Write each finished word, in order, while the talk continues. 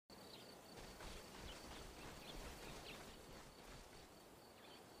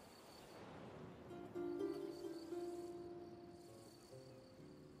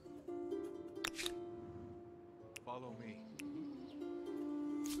Follow me.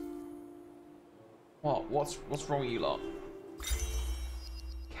 What? What's wrong with you lot?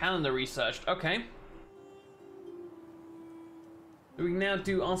 Calendar researched. Okay. We can now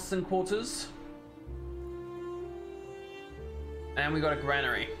do artisan quarters. And we got a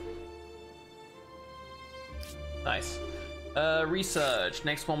granary. Nice. Research.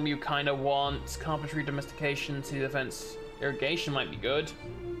 Next one you kind of want. Carpentry, domestication, city defense. Irrigation might be good.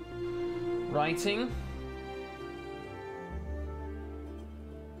 Writing.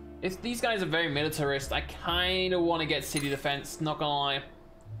 If these guys are very militarist, I kind of want to get city defense, not gonna lie.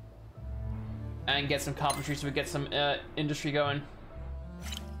 And get some carpentry so we get some industry going.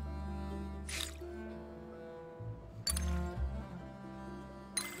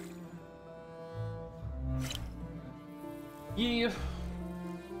 Yeah.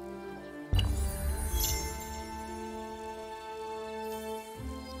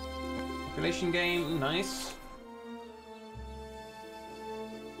 Population game, nice.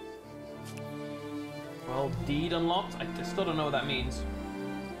 Well, deed unlocked? I still don't know what that means.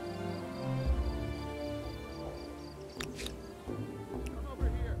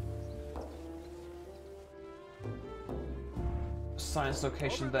 Science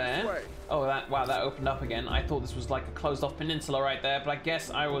location there. Oh, wow, that opened up again. I thought this was like a closed off peninsula right there, but I guess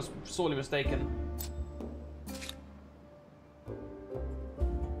I was sorely mistaken.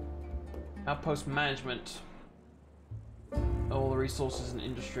 Outpost management. All the resources and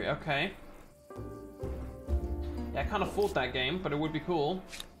industry. Okay. Yeah, I can't afford that game, but it would be cool.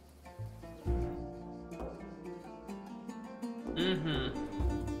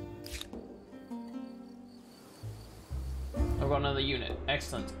 I've got another unit.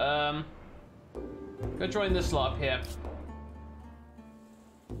 Excellent. Go join this lot up here.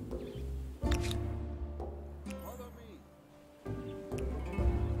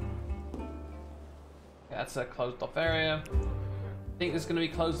 That's a closed off area. I think this is going to be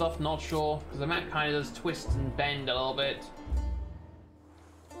closed off, not sure, because the map kind of does twist and bend a little bit.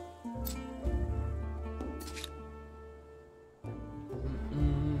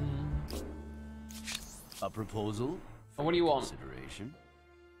 A proposal? Oh, what do you want? Consideration.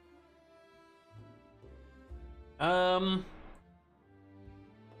 I'm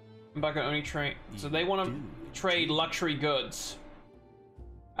back at only trade. So they want to trade luxury goods.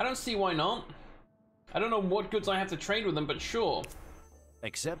 I don't see why not. I don't know what goods I have to trade with them, but sure.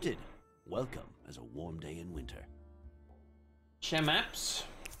 Accepted. Welcome as a warm day in winter. Share maps?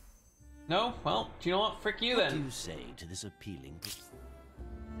 No? Well, do you know what? Frick you then. What do you say to this appealing?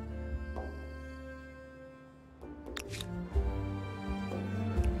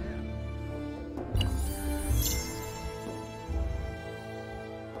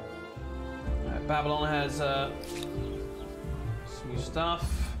 Alright, Babylon has some new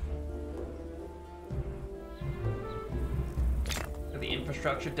stuff. The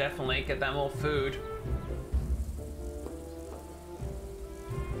infrastructure, definitely get that more food.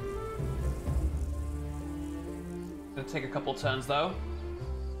 Gonna take a couple turns though.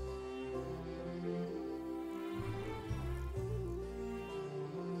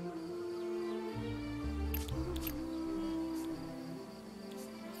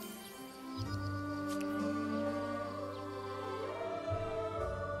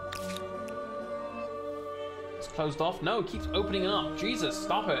 Closed off? No, it keeps opening up. Jesus,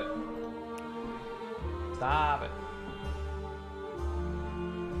 stop it. Stop it.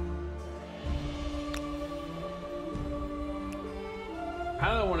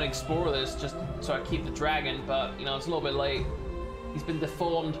 I don't want to explore this just so I keep the dragon, but you know, it's a little bit late. He's been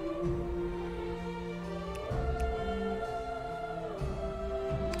deformed.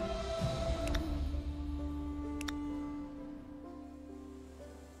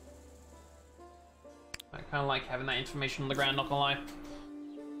 I kind of like having that information on the ground, not gonna lie.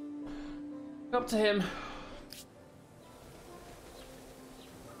 Go up to him.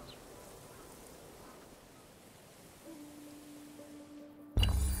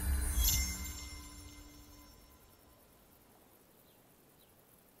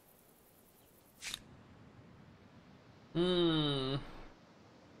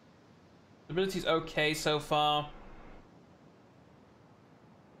 Ability's okay so far.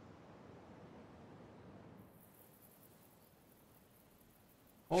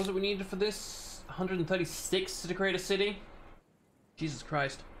 What was it we needed for this? 136 to create a city? Jesus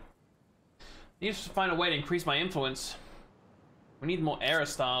Christ. I need to find a way to increase my influence. We need more era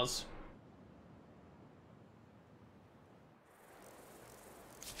stars.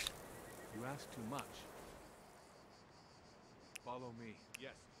 You ask too much. Follow me.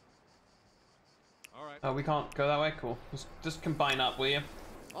 Yes. All right. Oh, we can't go that way? Cool. Just combine up, will you?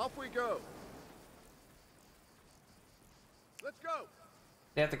 Off we go. Let's go.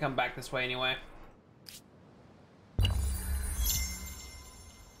 They have to come back this way anyway.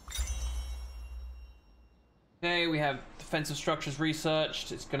 Okay, we have defensive structures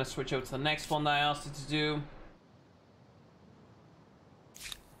researched. It's gonna switch over to the next one that I asked it to do.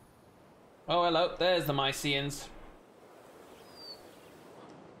 Oh, hello. There's the Mycians.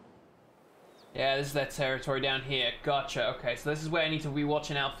 Yeah, this is their territory down here. Gotcha. Okay, so this is where I need to be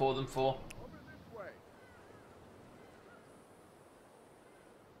watching out for them for. Over this way.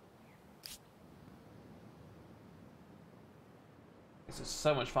 This is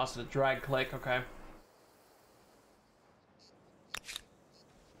so much faster to drag click. Okay.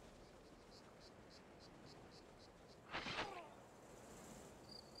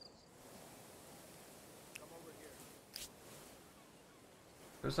 Come over here.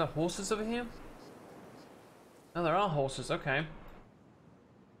 Is there horses over here? Oh, there are horses. Okay.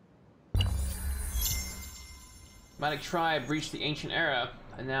 Nomadic tribe reached the ancient era,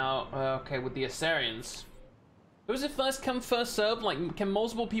 and now, okay, with the Assyrians. Was it first come, first served? Like, can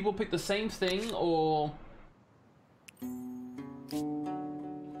multiple people pick the same thing, or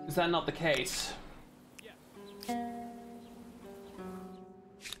is that not the case?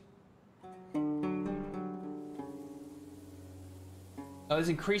 Oh, this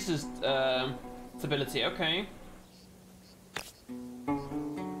increases stability. Okay.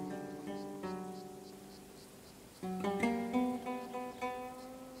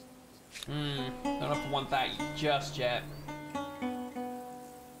 Don't have to want that just yet.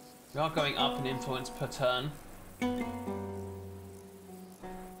 We are going up in influence per turn.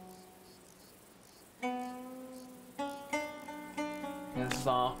 Yeah, this is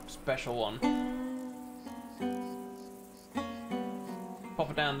our special one.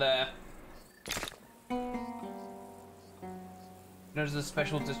 Pop it down there. Notice the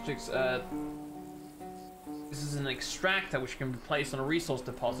special districts. This is an extractor which can be placed on a resource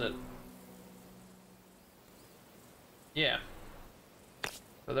deposit. Yeah.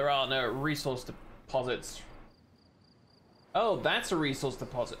 But there are no resource deposits. Oh, that's a resource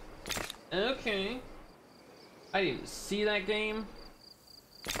deposit. Okay. I didn't see that game.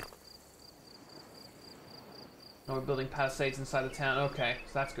 Oh, we're building palisades inside the town. Okay,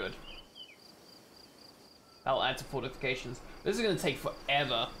 so that's good. That'll add to fortifications. This is gonna take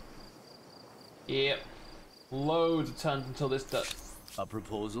forever. Yep. Loads of turns until this does. A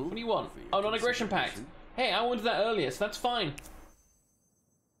proposal? What do you want? Oh, non-aggression pact. Hey, I wanted that earlier, so that's fine.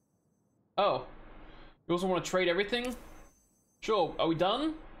 Oh. You also want to trade everything? Sure. Are we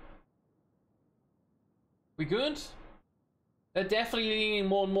done? We good? They're definitely leaning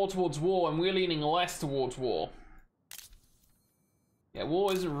more and more towards war, and we're leaning less towards war. Yeah,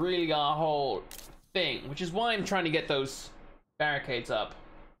 war isn't really our whole thing, which is why I'm trying to get those barricades up.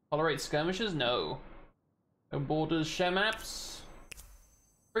 Tolerate skirmishes? No. No borders, share maps?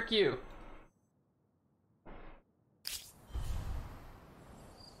 Frick you.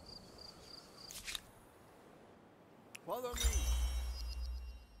 Follow me.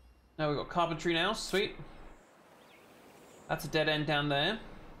 Now we've got carpentry now, sweet. That's a dead end down there.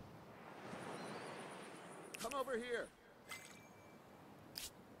 Come over here.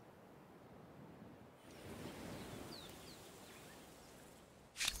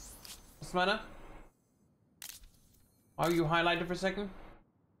 What's the matter? Are you highlighted for a second?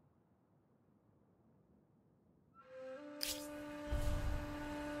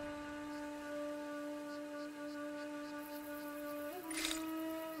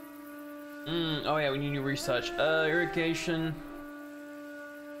 Oh yeah, we need new research. Irrigation.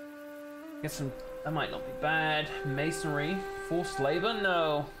 Get some. That might not be bad. Masonry. Forced labor?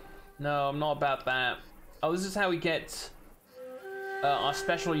 No. No, I'm not about that. Oh, this is how we get our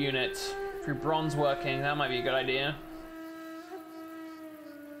special unit through bronze working. That might be a good idea.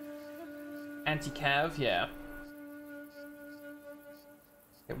 Anti-cav, yeah.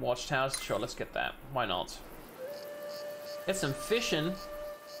 Get watchtowers. Sure, let's get that. Why not? Get some fishing.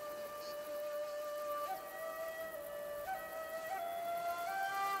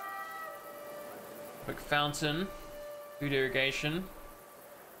 Quick fountain, food irrigation.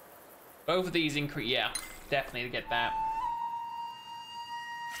 Both of these increase, yeah, definitely to get that.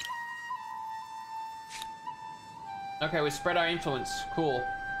 Okay, we spread our influence. Cool.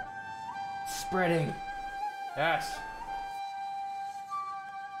 Spreading. Yes.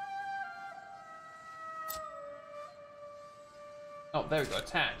 Oh, there we go.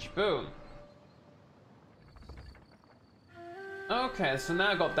 Attach. Boom. Okay, so now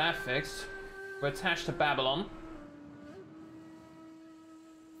I got that fixed. We're attached to Babylon.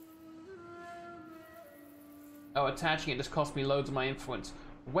 Oh, attaching it just cost me loads of my influence.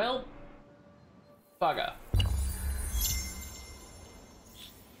 Well, bugger.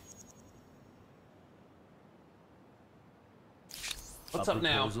 What's A up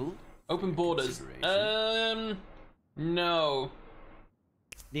now? proposal? Open borders. No.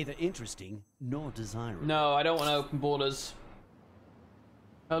 Neither interesting nor desirable. No, I don't want to open borders.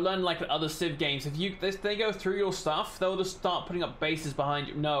 I learned like other Civ games, if they go through your stuff, they'll just start putting up bases behind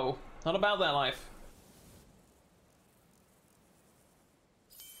you. No, not about that life.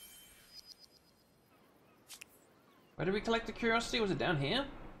 Where did we collect the curiosity? Was it down here?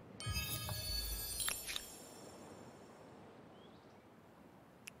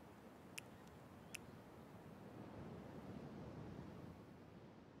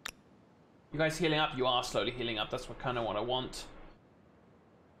 You guys healing up? You are slowly healing up. That's what I want.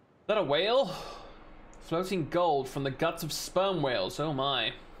 Is that a whale? Floating gold from the guts of sperm whales. Oh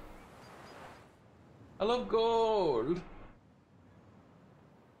my. I love gold.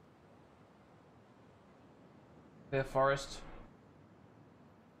 Clear forest.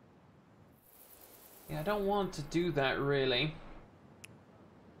 Yeah, I don't want to do that really.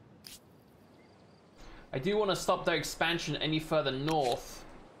 I do want to stop their expansion any further north.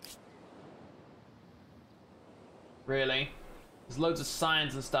 Really. There's loads of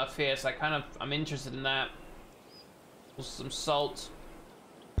signs and stuff here, so I'm interested in that. Also some salt.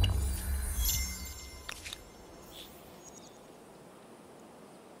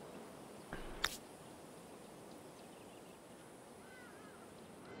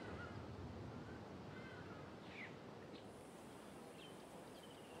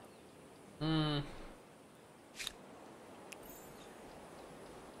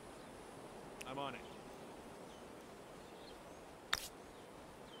 I'm on it.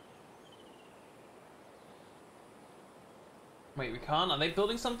 Wait, we can't? Are they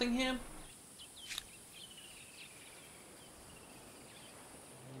building something here?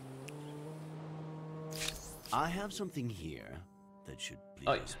 I have something here that should please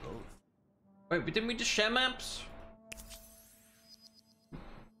Oh, us both. Wait, but didn't we just share maps?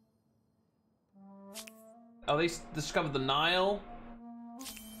 Oh, they discovered the Nile?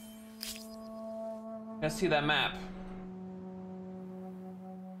 Let's see that map.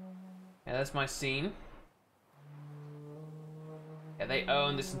 Yeah, that's my scene. Yeah, they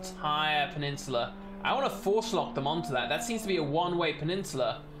own this entire peninsula. I want to force lock them onto that. That seems to be a one-way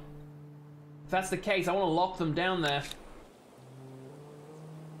peninsula. If that's the case, I want to lock them down there.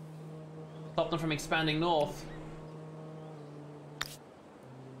 Stop them from expanding north.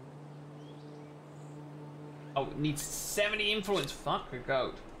 Oh, it needs 70 influence. Fuck a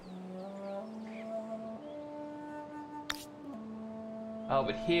goat. Oh,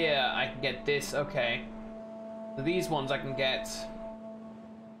 but here I can get this. Okay. So these ones I can get.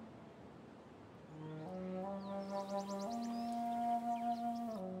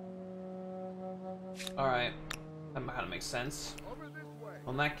 Alright. That kind of makes sense. Over this way.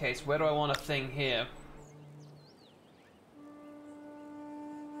 In that case, where do I want a thing here?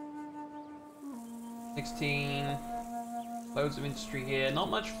 $16. Loads of industry here. Not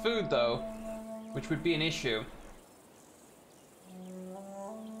much food though, which would be an issue.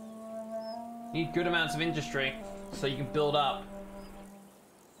 Need good amounts of industry so you can build up.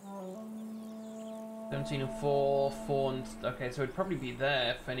 17 and 4, 4 and... Okay, so it'd probably be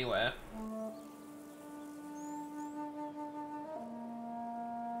there if anywhere.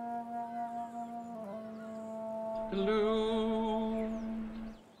 Hello.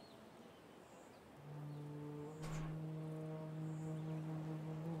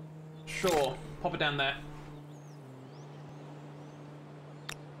 Sure, pop it down there.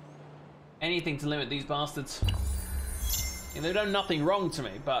 Anything to limit these bastards. And they've done nothing wrong to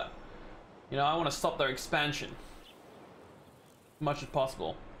me, but you know, I want to stop their expansion as much as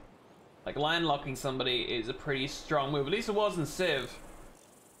possible. Like landlocking somebody is a pretty strong move. At least it was in Civ.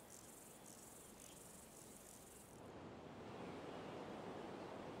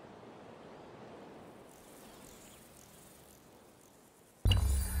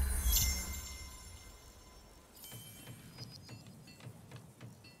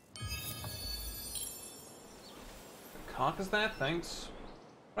 Carcass there, thanks.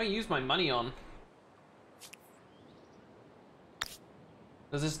 What do I use my money on?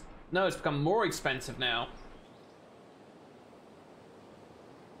 Does this... No, it's become more expensive now.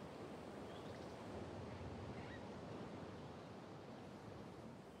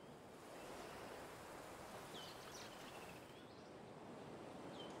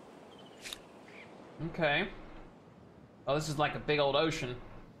 Okay. Oh, this is like a big old ocean.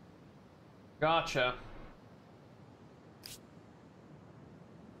 Gotcha.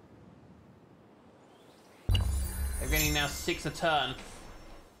 They're getting now 6 a turn.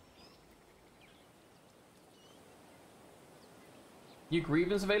 New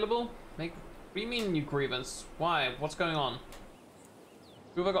grievance available? What do you mean new grievance? Why? What's going on?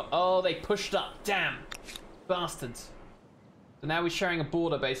 Who have I got? Oh, they pushed up. Damn. Bastards. So now we're sharing a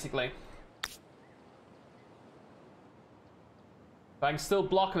border, basically. But I can still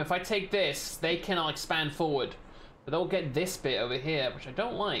block them. If I take this, they cannot expand forward. But they'll get this bit over here, which I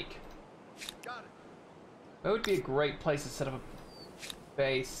don't like. Got it. That would be a great place to set up a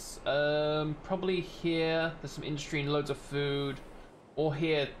base. Probably here. There's some industry and loads of food. Or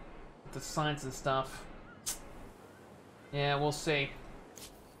here, the science and stuff. Yeah, we'll see.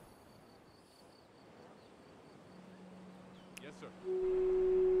 Yes, sir.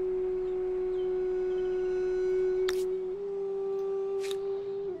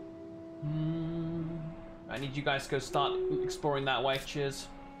 I need you guys to go start exploring that way. Cheers.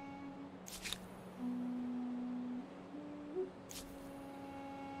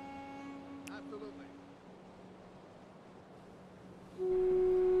 Absolutely.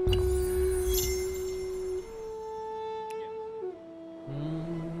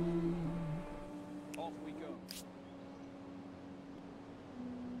 Off we go.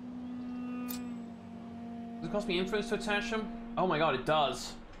 Does it cost me influence to attach them? Oh my god, it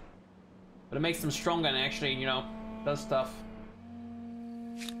does. But it makes them stronger and actually, you know, does stuff.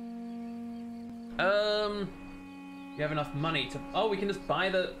 You have enough money to... Oh, we can just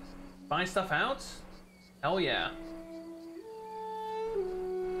buy stuff out? Hell yeah.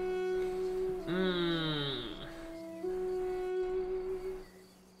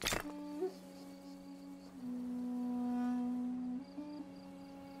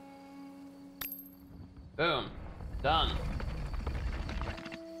 Boom. Done.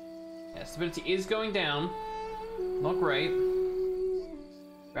 Yeah, stability is going down. Not great.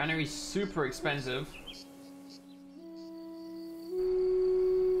 Granary's super expensive.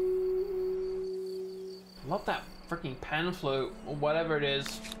 Love that freaking pan float, or whatever it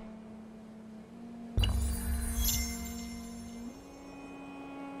is.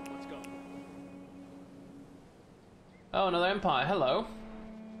 Let's go. Oh, another empire. Hello.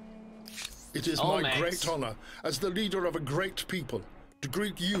 It is Oh, my Max. great honor, as the leader of a great people, to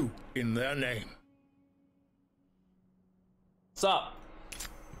greet you in their name. What's up?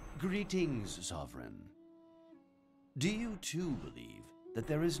 Greetings, Sovereign. Do you too believe that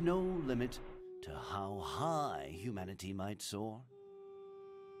there is no limit to how high humanity might soar?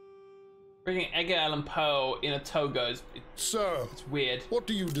 Bringing Edgar Allan Poe in a toga is Sir, it's weird. what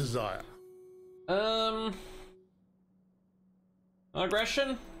do you desire?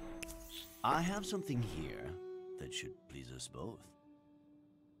 Aggression? I have something here that should please us both.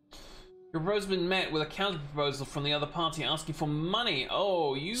 Your proposal's been met with a counter proposal from the other party asking for money.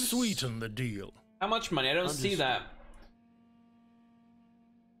 Oh, you Sweeten the deal. How much money? I don't see that.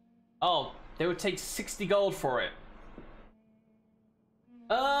 Oh, they would take 60 gold for it.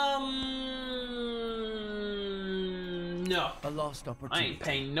 No. A lost I opportunity. ain't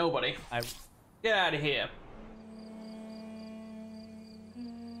paying nobody. Get out of here.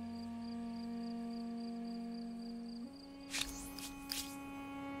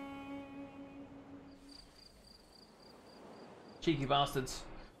 Cheeky bastards.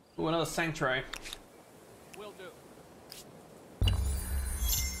 Ooh, another sanctuary. Will do.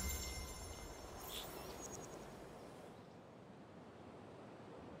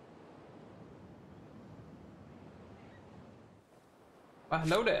 Well,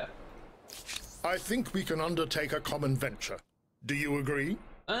 hello there. I think we can undertake a common venture. Do you agree?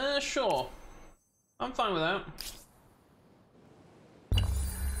 Sure. I'm fine with that.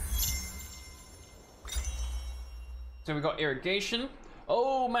 So we got irrigation.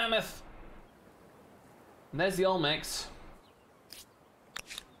 Oh, mammoth! And there's the Olmecs.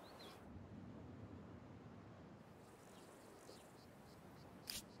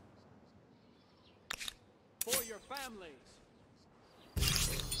 For your families.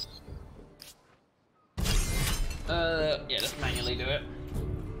 Yeah, just manually do it.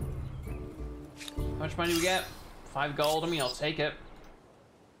 How much money do we get? 5 gold. I mean, I'll take it.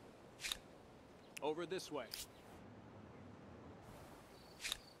 Over this way.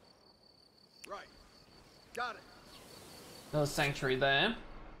 Right. Got it. Another sanctuary there.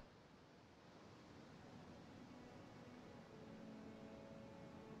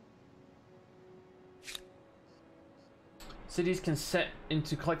 Cities can set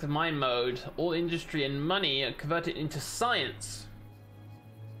into collective mind mode. All industry and money are converted into science.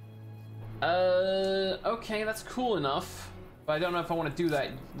 Okay, that's cool enough. But I don't know if I want to do that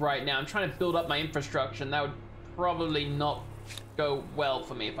right now. I'm trying to build up my infrastructure, and that would probably not go well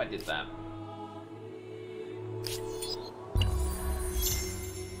for me if I did that.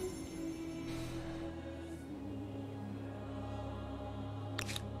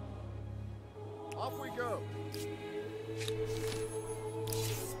 Off we go.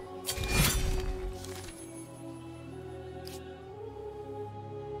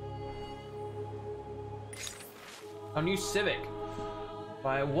 Our new civic.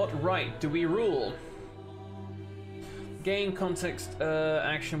 By what right do we rule? Game context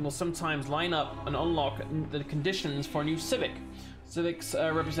action will sometimes line up and unlock the conditions for a new civic. Civics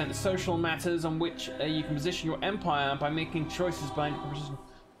represent the social matters on which you can position your empire by making choices by...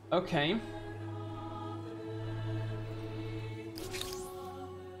 Okay.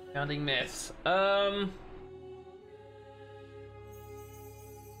 Founding myths.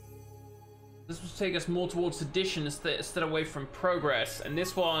 This will take us more towards sedition instead away from progress, and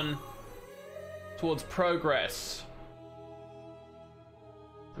this one towards progress.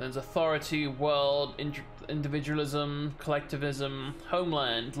 And there's authority, world, individualism, collectivism,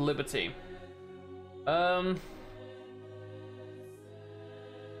 homeland, liberty.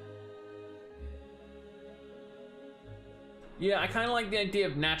 Yeah, I kind of like the idea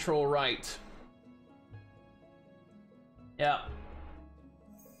of natural right. Yeah.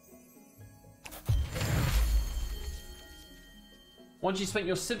 Once you spent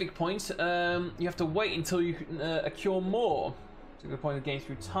your civic points, you have to wait until you can accrue more. So the point of the game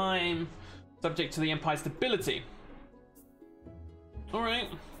through time, subject to the Empire's stability. All right.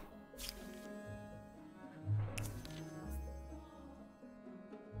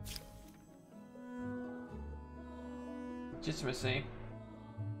 Legitimacy.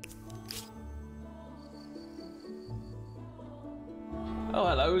 Oh,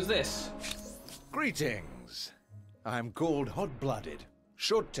 hello, who's this? Greetings. I'm called hot-blooded,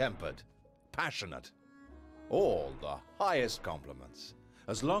 short-tempered, passionate. All the highest compliments.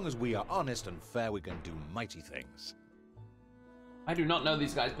 As long as we are honest and fair, we can do mighty things. I do not know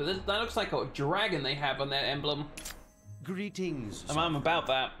these guys, but that looks like a dragon they have on their emblem. Greetings. I'm about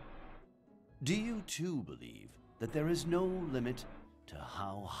that. Do you too believe that there is no limit to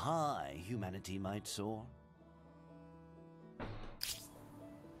how high humanity might soar?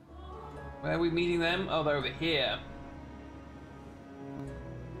 Where are we meeting them? Oh, they're over here.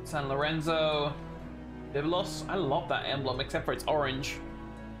 San Lorenzo. Biblos. I love that emblem, except for it's orange.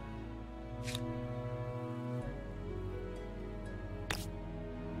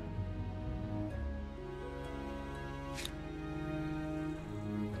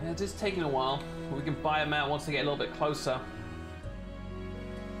 Yeah, it's just taking a while. We can buy them out once they get a little bit closer.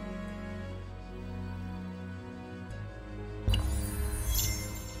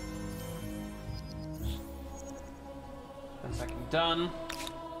 Done.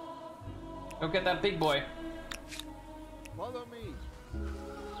 Go get that big boy. Follow me.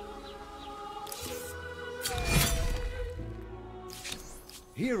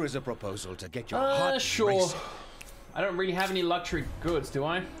 Here is a proposal to get your heart sure. racing. I don't really have any luxury goods, do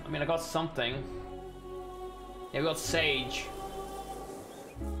I? I mean, I got something. Yeah, we got sage.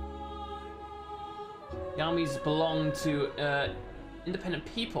 The armies belong to independent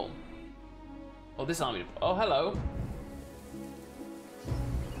people. Oh, this army. Oh, hello.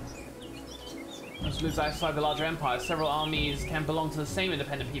 Which lives outside the larger empire. Several armies can belong to the same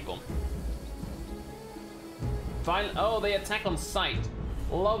independent people. Oh, they attack on sight.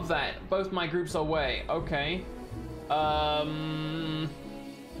 Love that. Both my groups are away. Okay.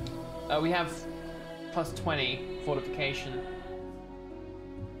 We have plus 20 fortification.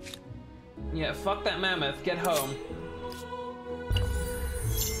 Yeah, fuck that mammoth. Get home.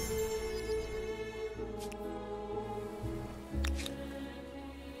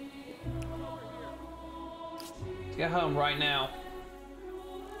 Get home right now.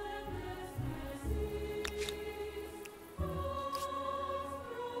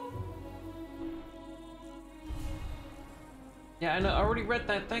 Yeah, I know. I already read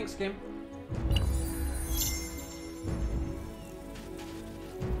that. Thanks, Kim.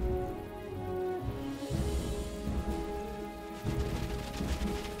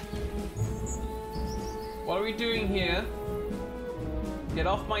 What are we doing here? Get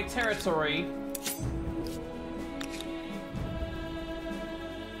off my territory.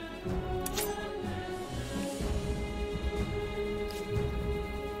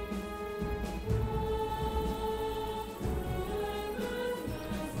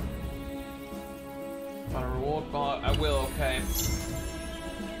 I will, okay.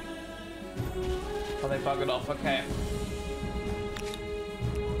 Oh, they buggered off, okay.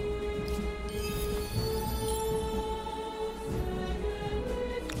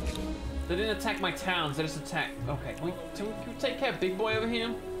 They didn't attack my towns, they just attacked... Okay, can we take care of Big Boy over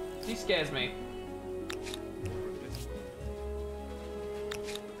here? He scares me.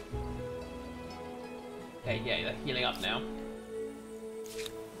 Okay, yeah, they're healing up now.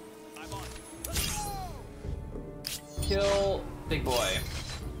 I'm on. kill big boy.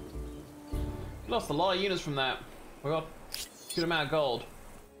 Lost a lot of units from that. We got a good amount of gold.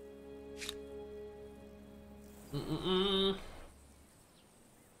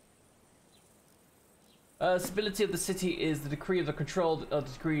 Stability of the city is the degree of control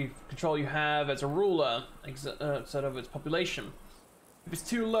you have as a ruler, sort of its population. If it's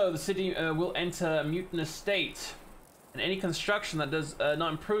too low, the city will enter a mutinous state, and any construction that does not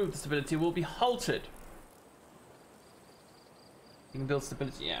improve the stability will be halted. You can build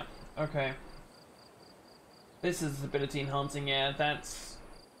stability, yeah. Okay. This is stability enhancing, yeah. That's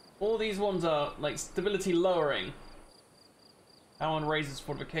all these ones are like stability lowering. That one raises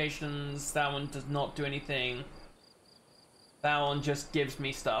fortifications, that one does not do anything. That one just gives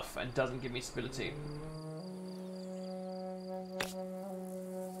me stuff and doesn't give me stability.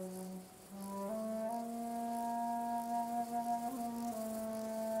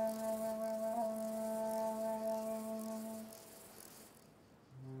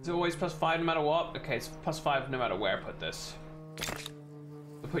 Is it always +5 no matter what? Okay, it's +5 no matter where I put this.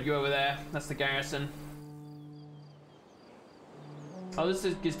 I'll put you over there, that's the garrison. Oh, this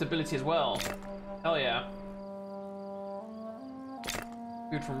gives stability as well. Hell yeah.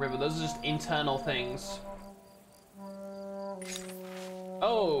 Food from river, those are just internal things.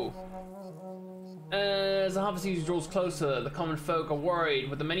 Oh! As the harvest season draws closer, the common folk are worried.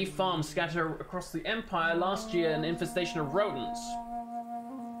 With the many farms scattered across the empire, last year an infestation of rodents,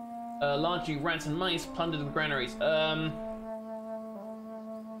 largely rats and mice, plundered the granaries.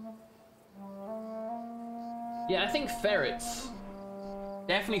 Yeah, I think ferrets.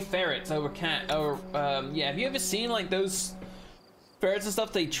 Definitely ferrets over yeah, have you ever seen like those ferrets and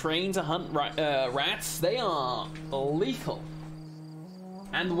stuff they train to hunt rats? They are lethal.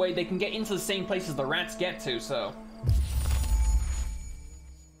 And the way they can get into the same places the rats get to, so.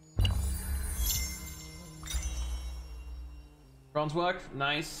 Bronze work,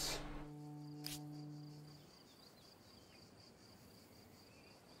 nice.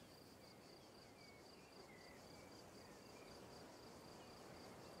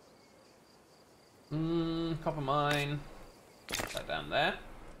 Copper mine. Put that down there.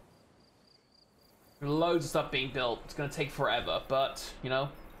 Loads of stuff being built. It's gonna take forever, but you know.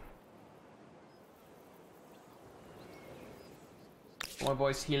 My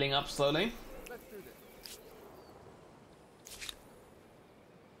boy's healing up slowly. Let's do this.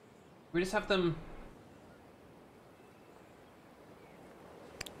 We just have them.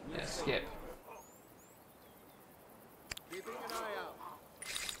 Yeah, skip. Keeping an eye out.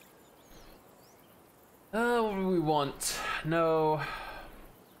 What do we want? No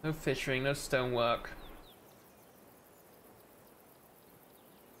fishing, no stonework.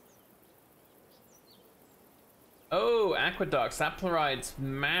 Oh, aqueducts. That provides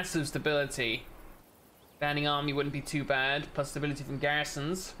massive stability. Standing army wouldn't be too bad. Plus stability from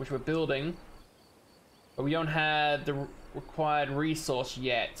garrisons, which we're building. But we don't have the required resource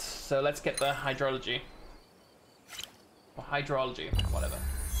yet. So let's get the hydrology. Or hydrology, whatever.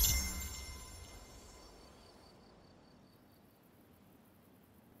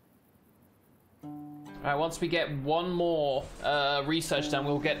 Alright, once we get one more research done,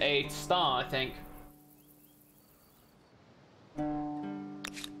 we'll get a star, I think.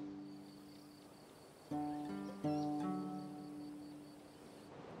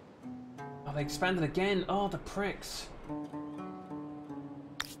 Oh, they expanded again. Oh, the pricks.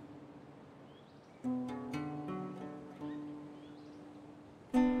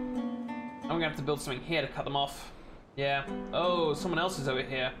 I'm gonna have to build something here to cut them off. Yeah. Oh, someone else is over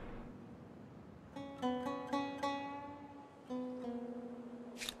here.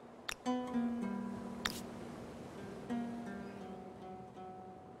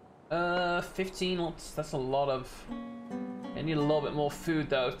 15, that's a lot of... I need a little bit more food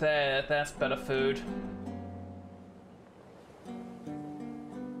though. That's better food.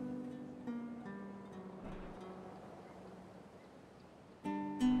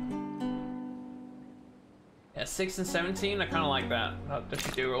 Yeah, 6 and 17, I kind of like that. That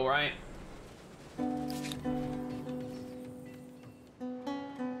should do alright.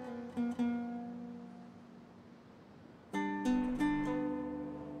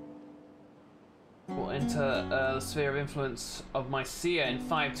 Enter the sphere of influence of Mycia in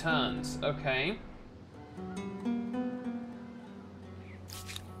 5 turns. Okay.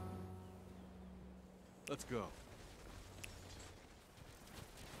 Let's go.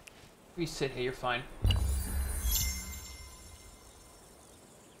 You sit here, you're fine.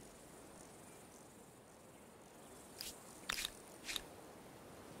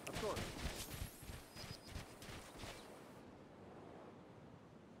 Of course.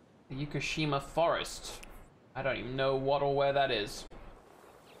 The Yukushima Forest. I don't even know what or where that is.